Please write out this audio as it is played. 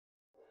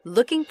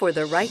Looking for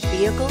the right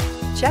vehicle?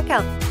 Check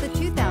out the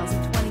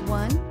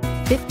 2021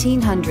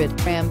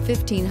 1500. Ram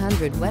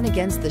 1500 went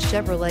against the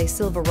Chevrolet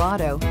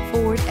Silverado,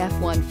 Ford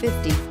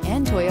F-150,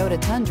 and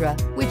Toyota Tundra,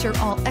 which are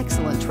all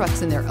excellent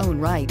trucks in their own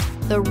right.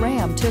 The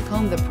Ram took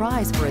home the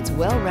prize for its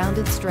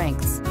well-rounded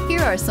strengths.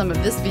 Here are some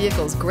of this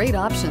vehicle's great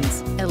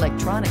options: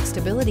 electronic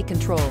stability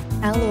control,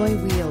 alloy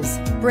wheels,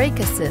 brake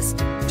assist,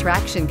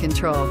 traction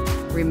control,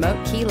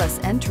 remote keyless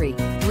entry,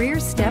 rear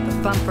step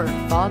bumper,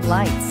 fog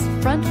lights,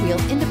 front wheel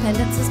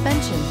independent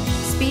suspension,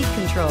 speed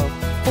control,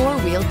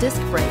 four-wheel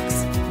disc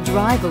brakes.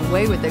 Drive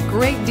away with a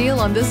great deal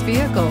on this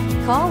vehicle.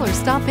 Call or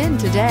stop in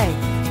today.